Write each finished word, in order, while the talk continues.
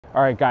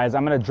All right, guys,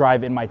 I'm gonna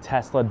drive in my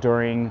Tesla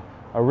during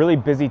a really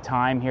busy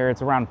time here.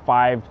 It's around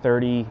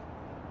 5:30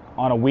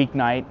 on a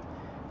weeknight.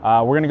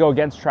 We're gonna go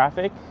against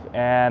traffic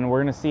and we're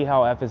gonna see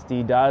how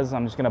FSD does.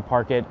 I'm just gonna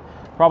park it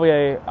probably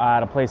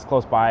at a place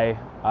close by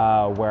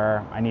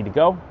where I need to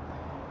go.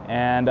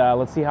 And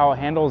let's see how it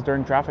handles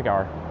during traffic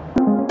hour.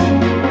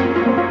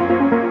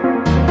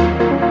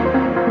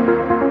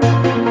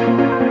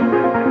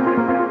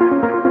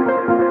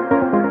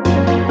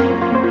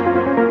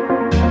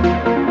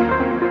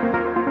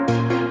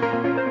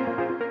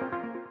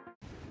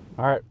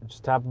 All right,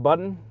 just tap a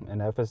button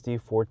and FSD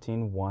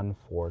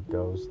 14.1.4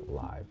 goes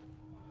live.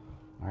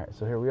 All right,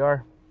 so here we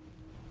are,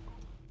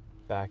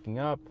 backing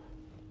up.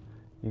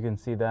 You can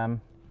see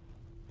them.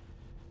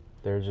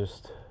 They're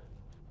just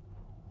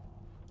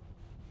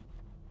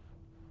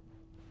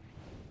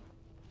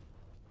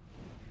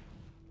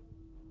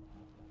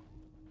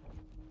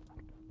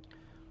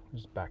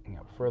backing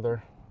up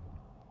further.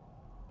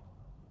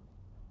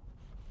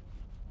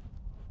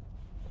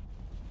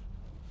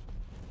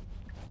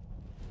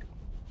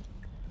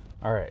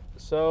 All right,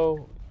 so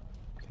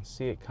you can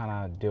see it kind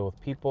of deal with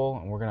people,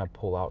 and we're gonna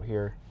pull out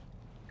here.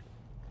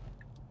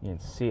 You can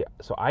see,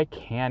 so I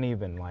can't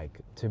even, like,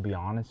 to be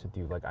honest with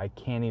you, like, I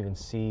can't even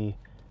see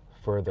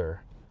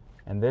further,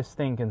 and this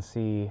thing can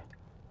see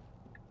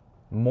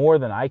more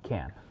than I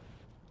can.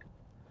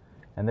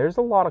 And there's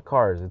a lot of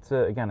cars. It's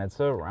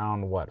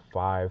around what,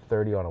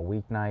 5:30 on a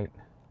weeknight.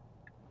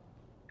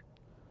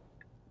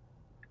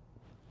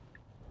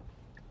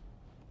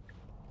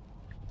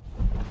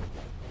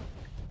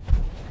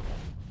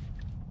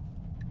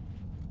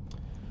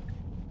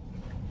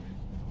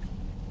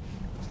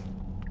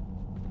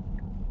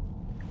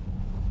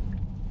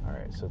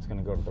 So it's going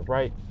to go to the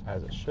right,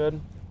 as it should.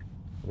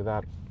 Look at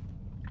that.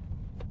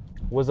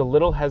 Was a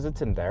little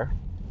hesitant there.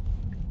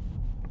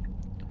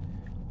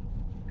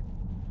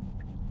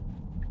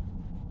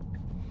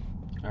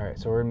 All right,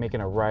 so we're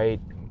making a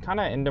right, kind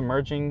of into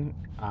merging,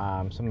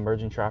 some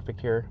merging traffic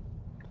here.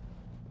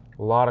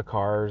 A lot of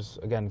cars.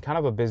 Again, kind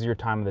of a busier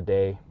time of the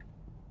day.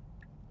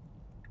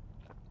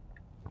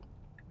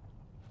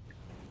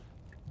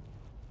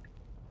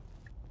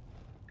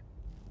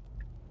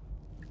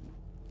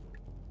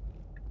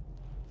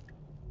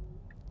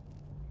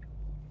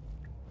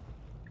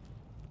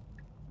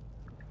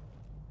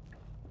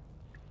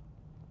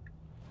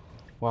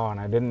 Wow, and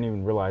I didn't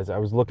even realize, I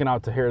was looking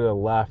out to here to the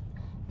left.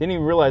 Didn't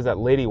even realize that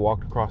lady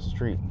walked across the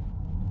street.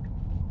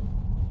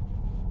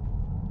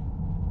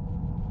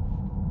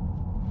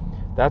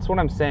 That's what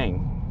I'm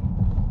saying.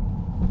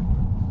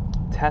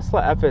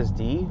 Tesla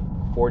FSD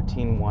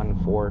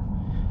 14.1.4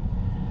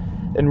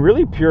 and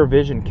really pure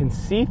vision can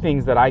see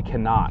things that I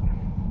cannot.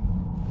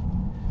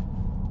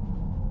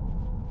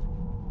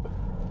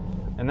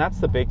 And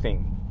that's the big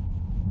thing.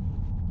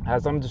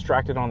 As I'm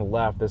distracted on the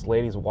left, this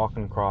lady's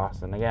walking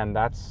across, and again,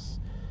 that's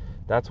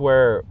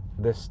where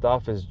this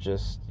stuff is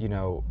just, you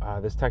know,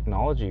 this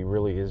technology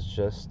really is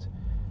just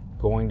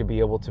going to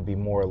be able to be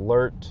more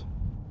alert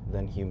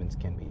than humans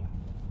can be.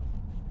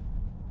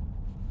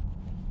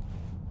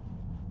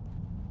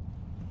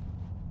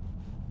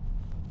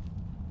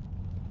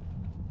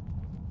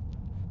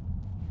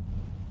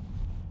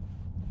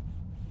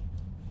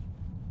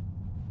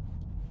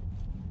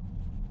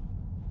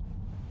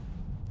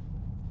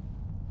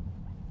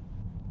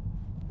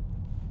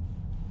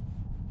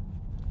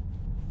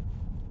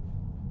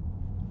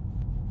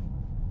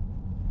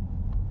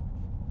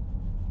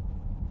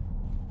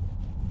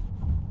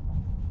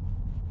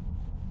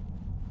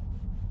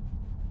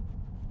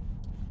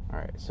 All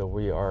right, so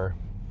we are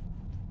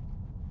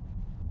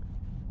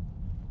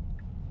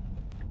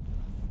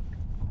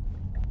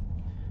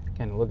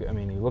again, look, I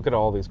mean, you look at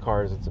all these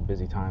cars, it's a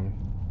busy time.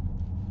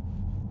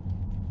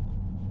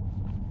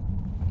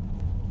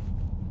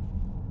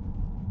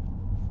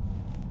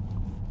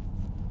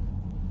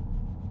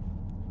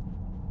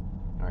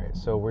 All right,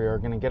 so we are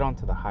going to get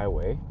onto the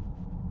highway.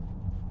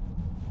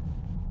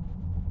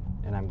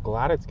 And I'm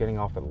glad it's getting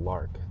off at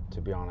Lark, to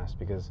be honest,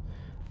 because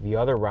the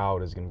other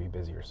route is going to be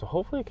busier. So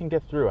hopefully it can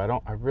get through. Yeah,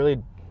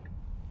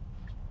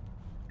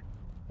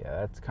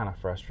 that's kind of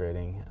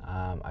frustrating.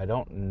 I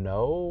don't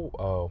know.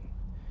 Oh,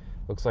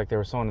 looks like there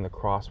was someone in the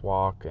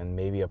crosswalk and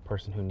maybe a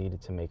person who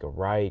needed to make a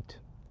right.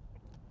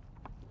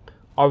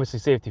 Obviously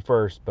safety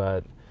first,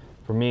 but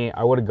for me,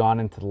 I would have gone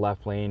into the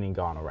left lane and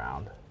gone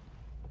around.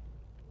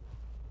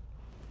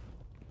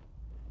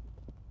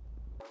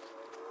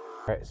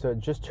 All right, so it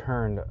just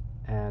turned,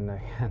 and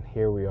again,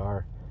 here we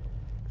are.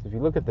 So if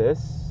you look at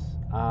this,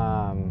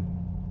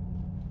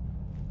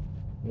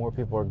 more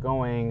people are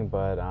going,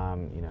 but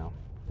you know,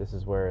 this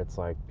is where it's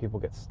like people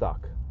get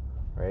stuck,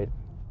 right?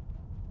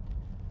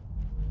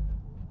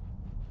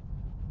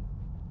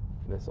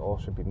 This all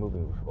should be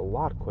moving a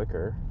lot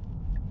quicker.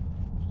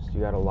 Just,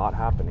 you got a lot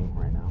happening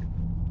right now.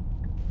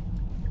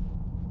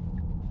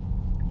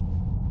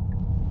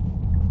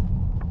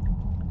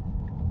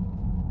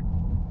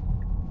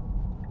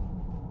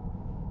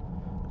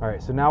 All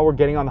right, so now we're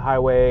getting on the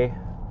highway.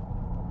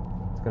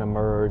 It's gonna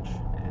merge,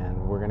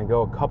 and we're gonna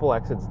go a couple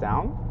exits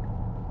down.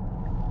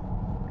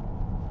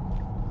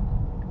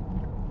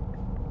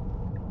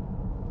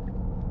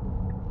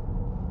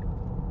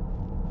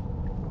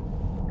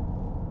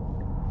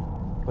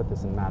 put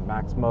this in Mad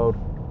Max mode.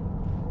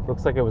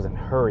 Looks like it was in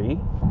hurry,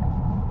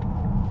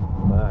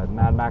 but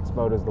Mad Max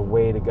mode is the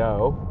way to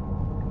go.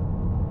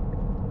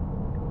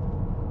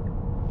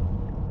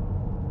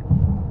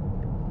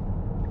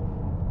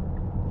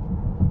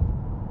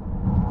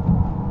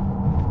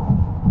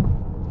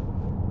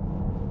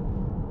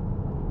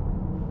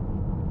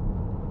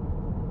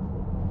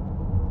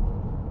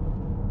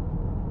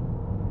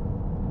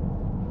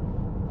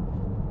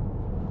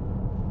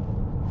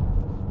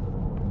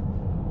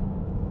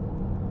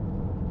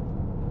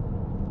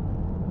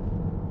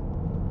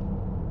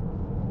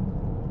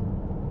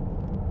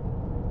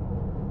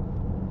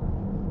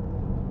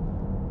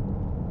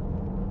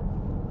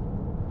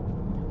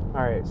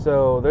 Alright,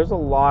 so there's a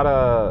lot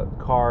of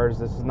cars.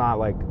 This is not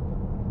like,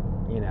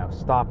 you know,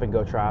 stop and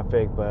go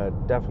traffic, but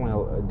definitely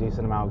a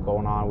decent amount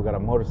going on. We got a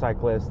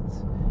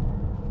motorcyclists.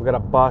 We got a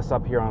bus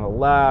up here on the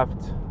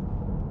left.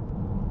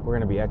 We're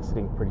going to be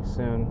exiting pretty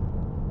soon.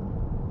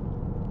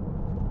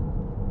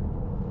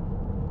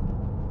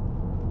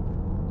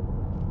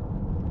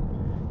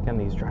 Again,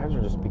 these drives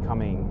are just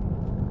becoming...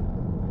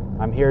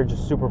 I'm here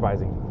just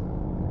supervising.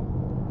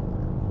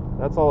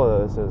 That's all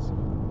of this is.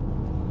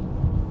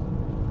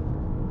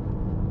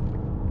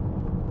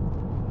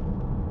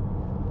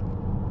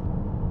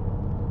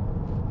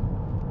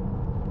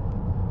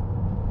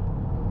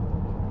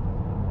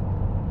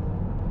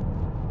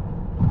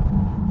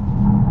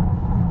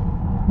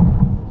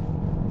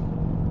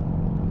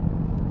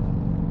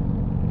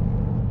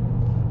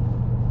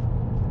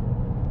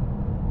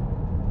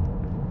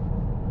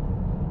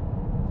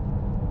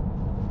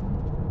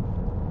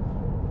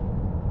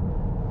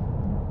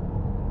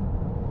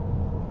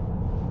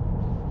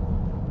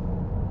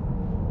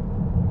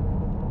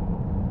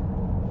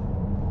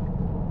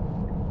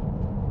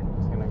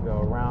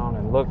 Around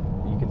and look,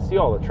 you can see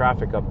all the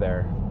traffic up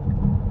there.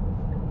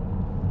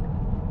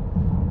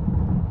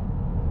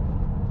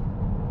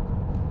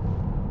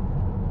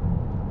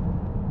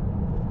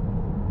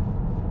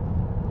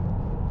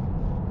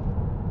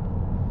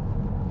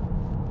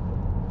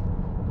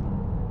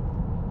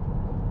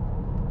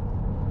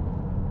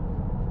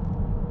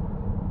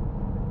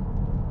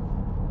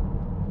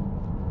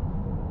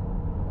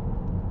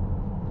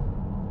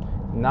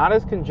 Not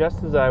as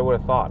congested as I would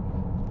have thought.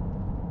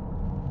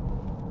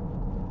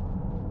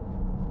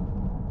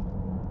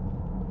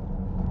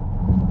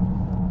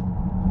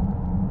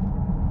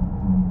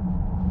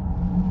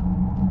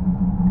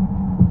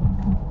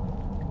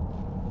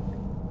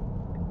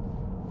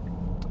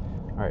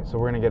 Alright, so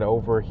we're going to get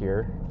over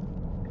here.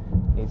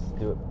 Needs to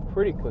do it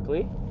pretty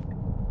quickly.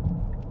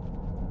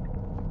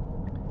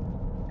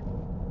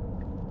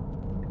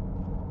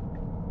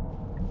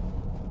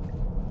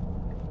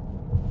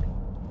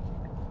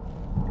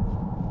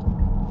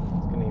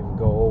 It's going to even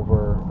go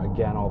over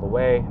again all the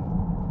way.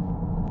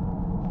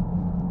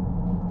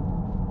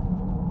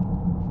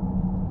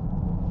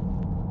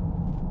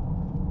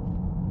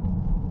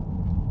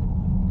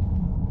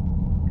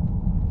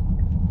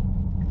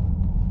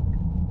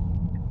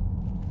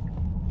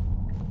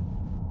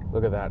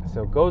 Look at that.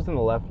 So it goes in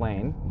the left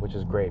lane, which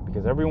is great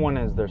because everyone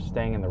they're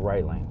staying in the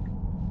right lane.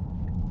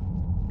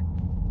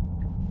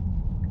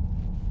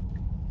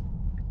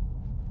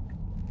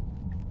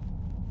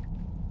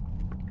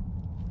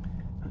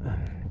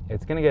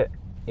 It's going to get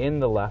in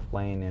the left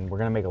lane and we're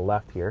going to make a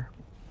left here.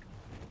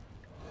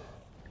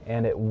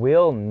 And it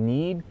will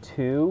need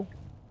to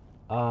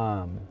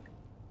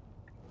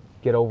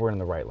get over in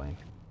the right lane.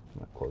 I'm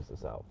going to close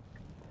this out.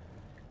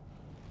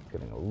 It's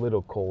getting a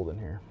little cold in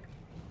here.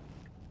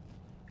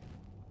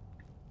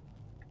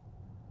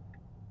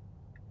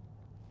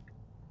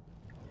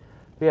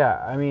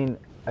 Yeah, I mean,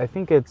 I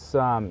think it's, you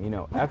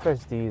know,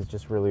 FSD is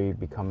just really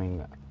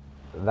becoming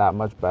that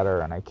much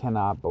better, and I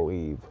cannot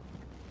believe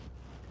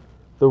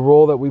the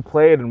role that we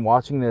played in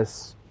watching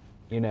this,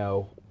 you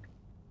know,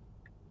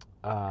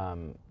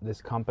 this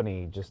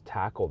company just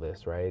tackle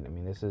this, right? I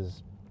mean, this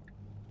is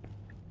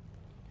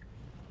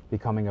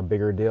becoming a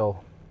bigger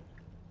deal.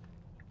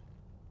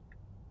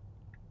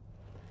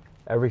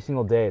 Every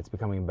single day it's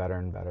becoming better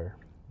and better,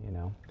 you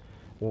know.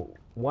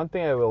 One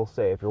thing I will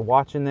say, if you're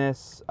watching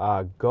this,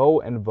 go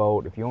and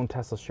vote. If you own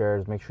Tesla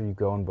shares, make sure you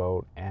go and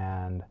vote.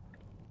 And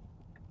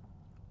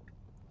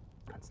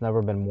it's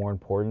never been more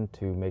important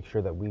to make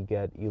sure that we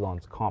get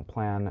Elon's comp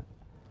plan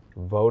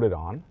voted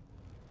on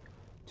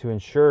to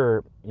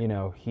ensure, you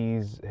know,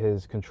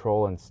 his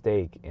control and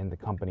stake in the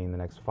company in the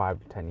next 5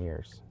 to 10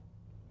 years.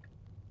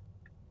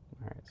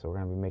 All right, so we're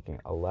going to be making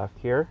a left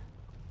here.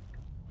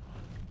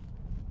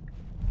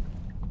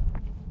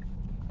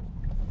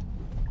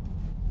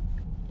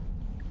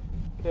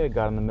 Okay,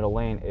 got in the middle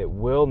lane. It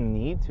will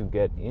need to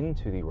get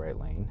into the right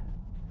lane,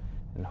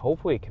 and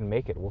hopefully it can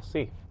make it. We'll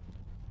see.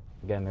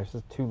 Again, there's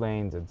just 2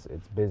 lanes. It's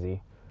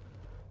busy,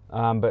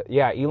 but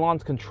yeah,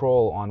 Elon's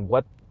control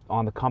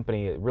on the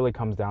company, it really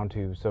comes down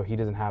to, so he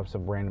doesn't have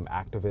some random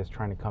activist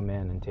trying to come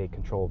in and take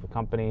control of the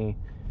company.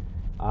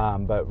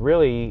 But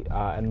really,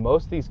 and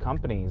most of these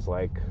companies,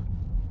 like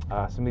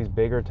some of these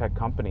bigger tech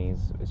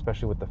companies,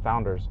 especially with the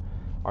founders,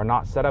 are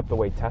not set up the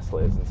way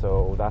Tesla is. And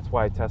so that's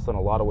why Tesla in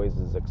a lot of ways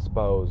is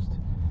exposed,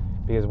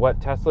 because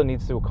what Tesla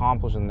needs to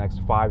accomplish in the next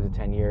 5 to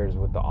 10 years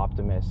with the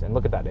Optimus, and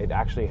look at that, it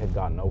actually had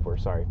gotten over,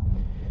 sorry.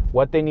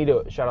 What they need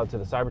to, shout out to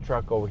the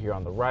Cybertruck over here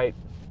on the right,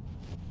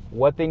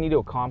 what they need to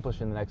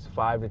accomplish in the next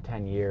 5 to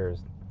 10 years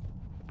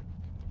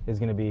is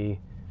going to be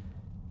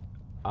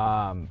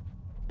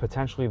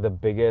potentially the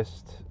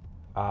biggest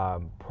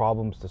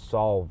problems to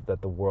solve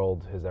that the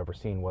world has ever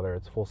seen, whether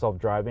it's full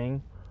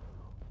self-driving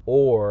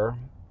or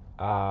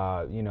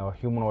a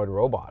humanoid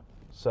robot.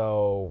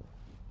 So,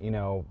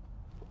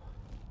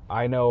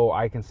 I know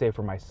I can say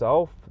for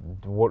myself,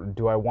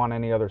 do I want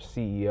any other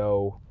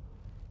CEO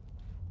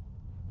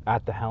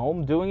at the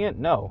helm doing it?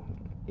 No.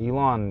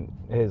 Elon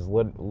is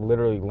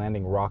literally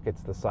landing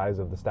rockets the size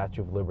of the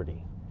Statue of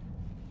Liberty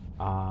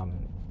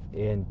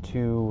in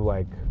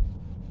two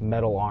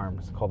metal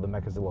arms called the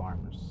Mechazilla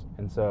arms.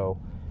 And so,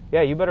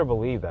 yeah, you better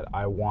believe that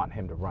I want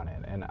him to run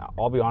it. And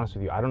I'll be honest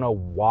with you, I don't know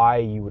why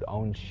you would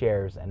own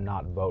shares and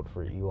not vote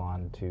for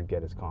Elon to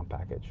get his comp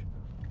package.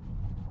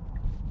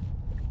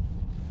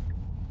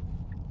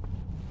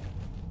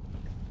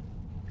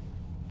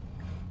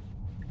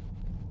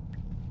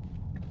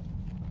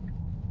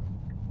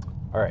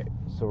 All right,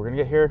 so we're gonna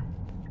get here.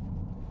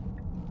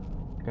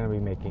 Gonna be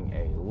making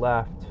a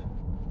left.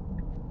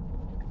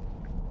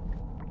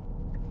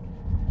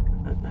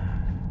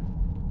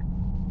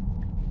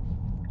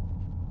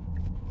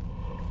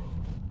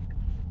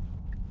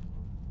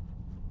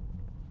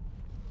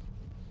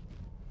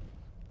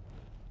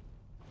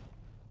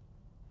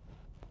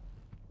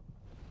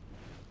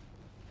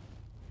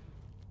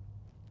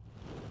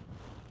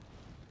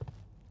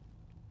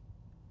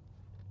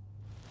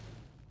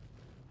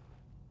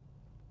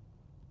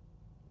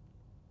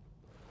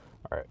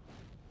 All right,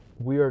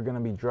 we are going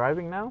to be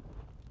driving now.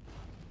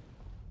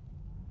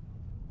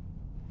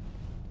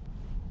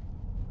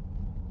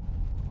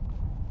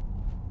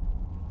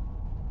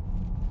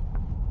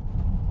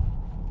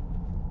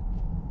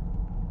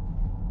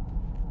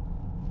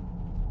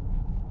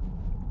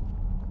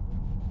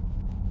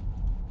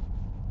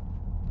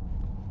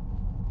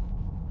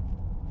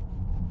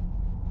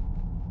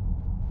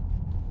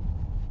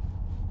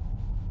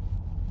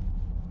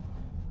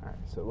 All right,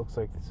 so it looks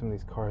like some of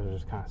these cars are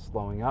just kind of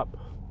slowing up.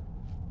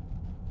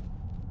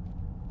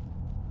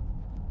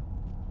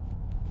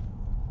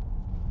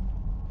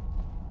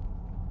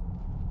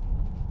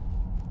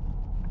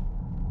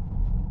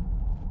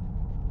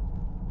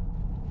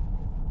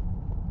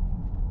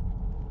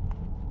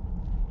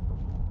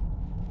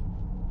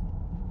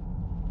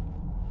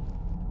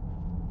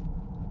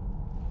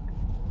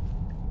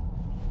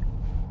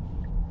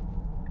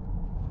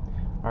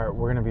 All right,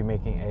 we're going to be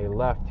making a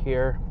left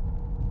here.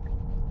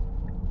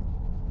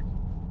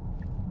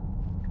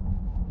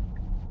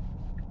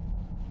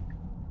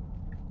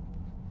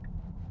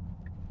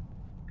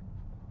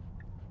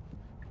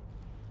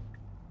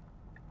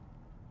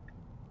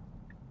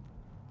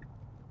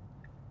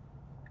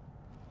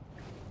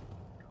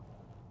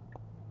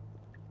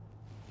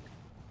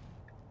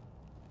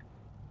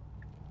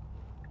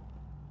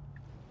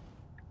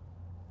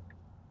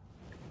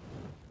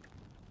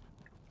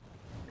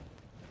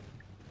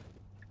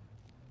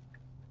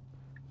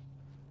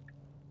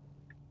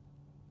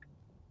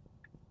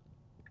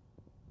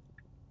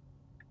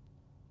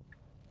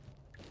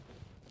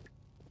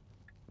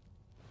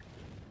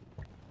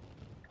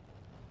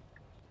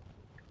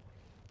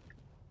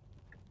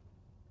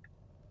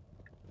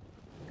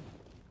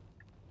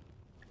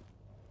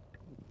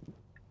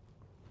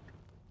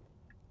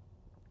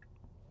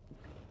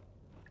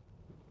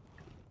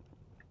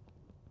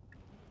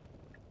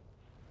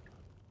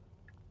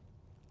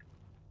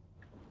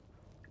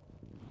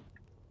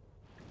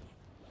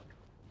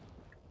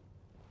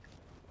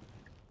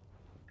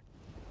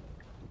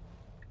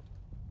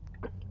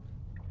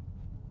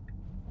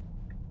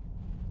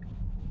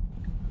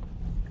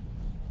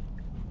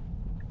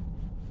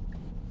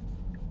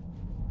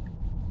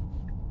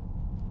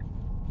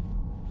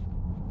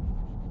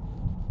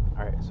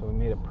 All right, so we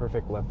made a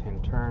perfect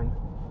left-hand turn.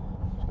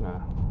 Just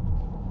gonna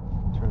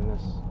turn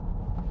this.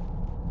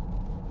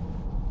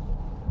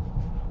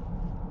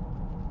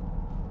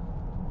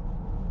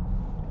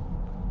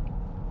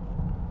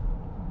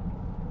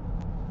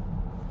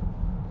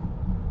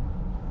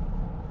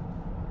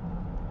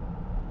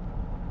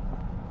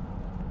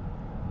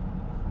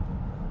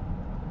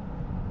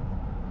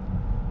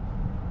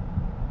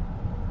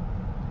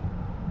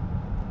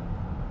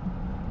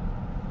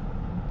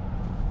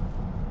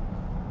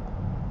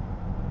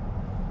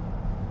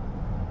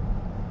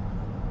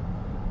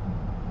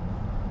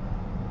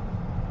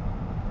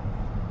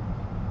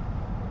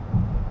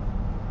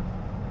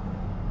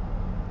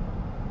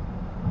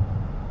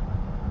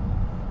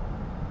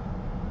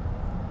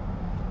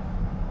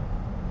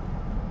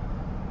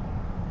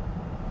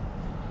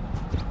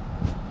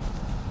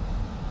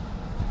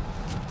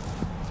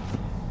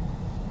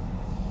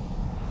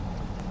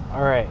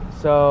 All right,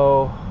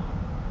 so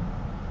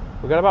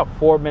we got about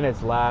 4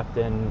 minutes left,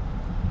 and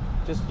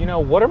just,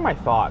 what are my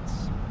thoughts?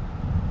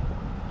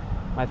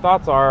 My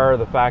thoughts are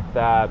the fact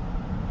that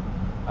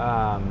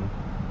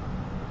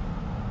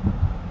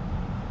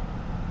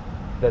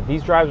that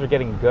these drives are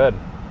getting good.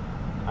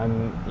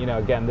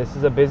 Again, this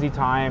is a busy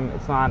time.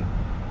 I'm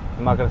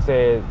not going to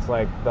say it's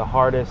like the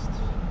hardest.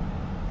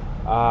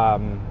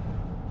 I'm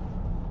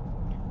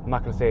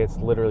not going to say it's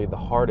literally the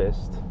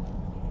hardest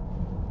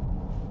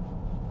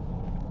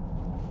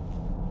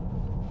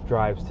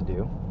drives to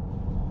do,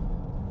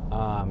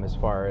 as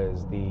far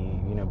as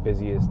the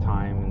busiest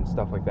time and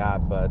stuff like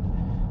that. But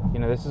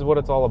this is what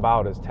it's all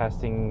about, is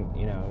testing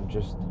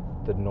just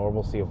the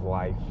normalcy of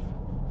life.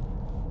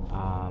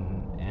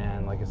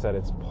 And like I said,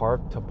 it's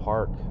park to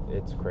park.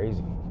 It's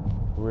crazy. It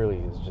really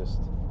is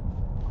just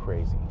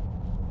crazy.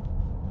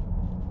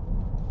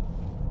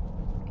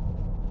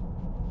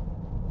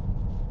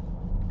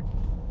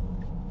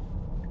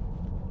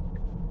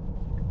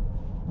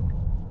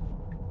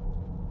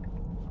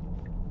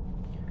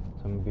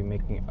 So I'm going to be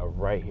making a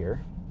right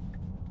here.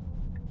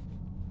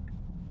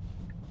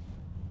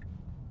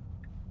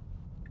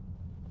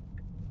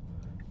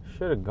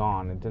 Should have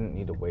gone. It didn't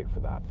need to wait for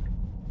that.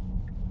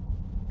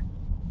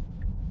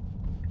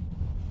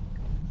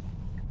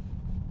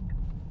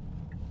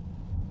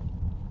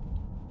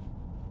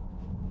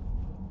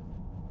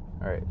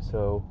 All right,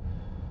 so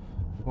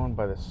we're going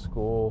by the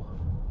school.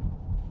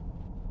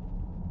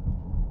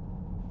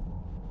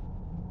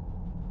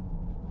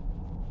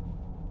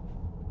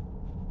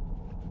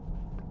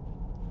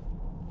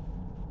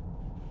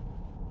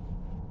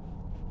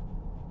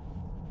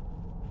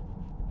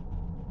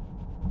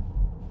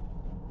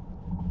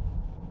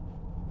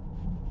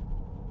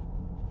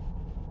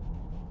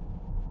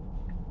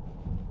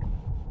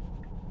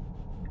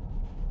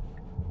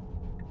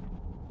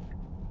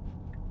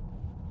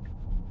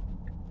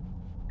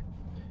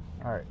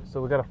 All right,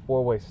 so we got a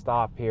four-way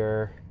stop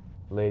here.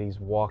 Ladies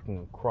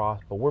walking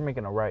across, but we're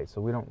making a right, so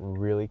we don't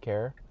really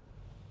care.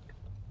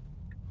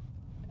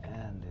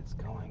 And it's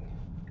going.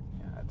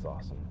 Yeah, it's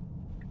awesome.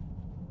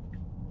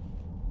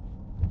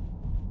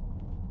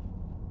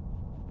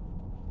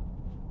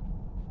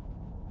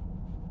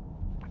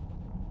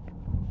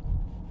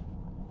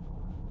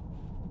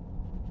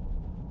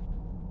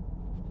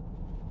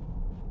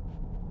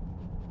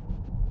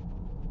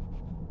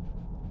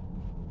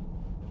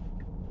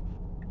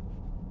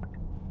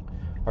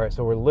 All right,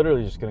 so we're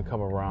literally just going to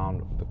come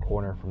around the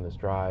corner from this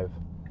drive,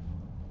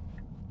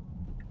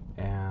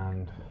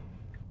 and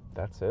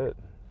that's it.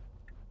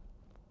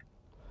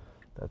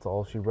 That's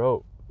all she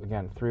wrote.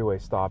 Again, three-way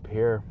stop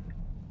here.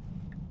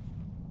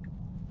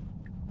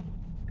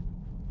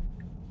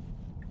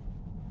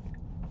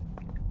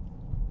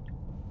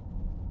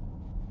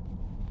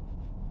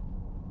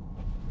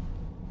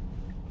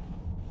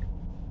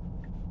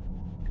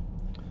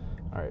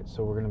 All right,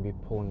 so we're going to be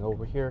pulling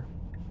over here.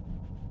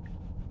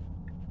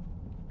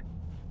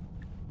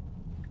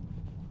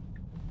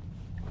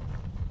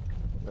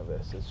 Look at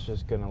this. It's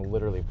just going to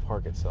literally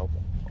park itself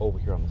over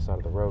here on the side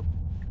of the road.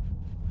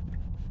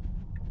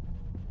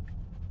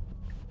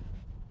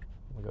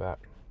 Look at that.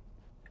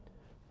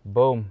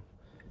 Boom.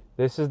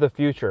 This is the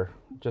future.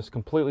 Just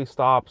completely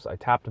stops. I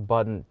tapped a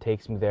button,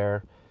 takes me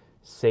there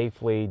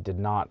safely. Did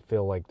not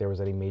feel like there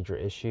was any major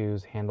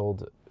issues.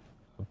 Handled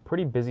a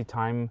pretty busy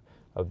time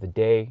of the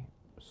day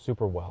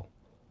super well.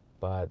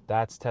 But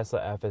that's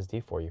Tesla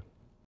FSD for you.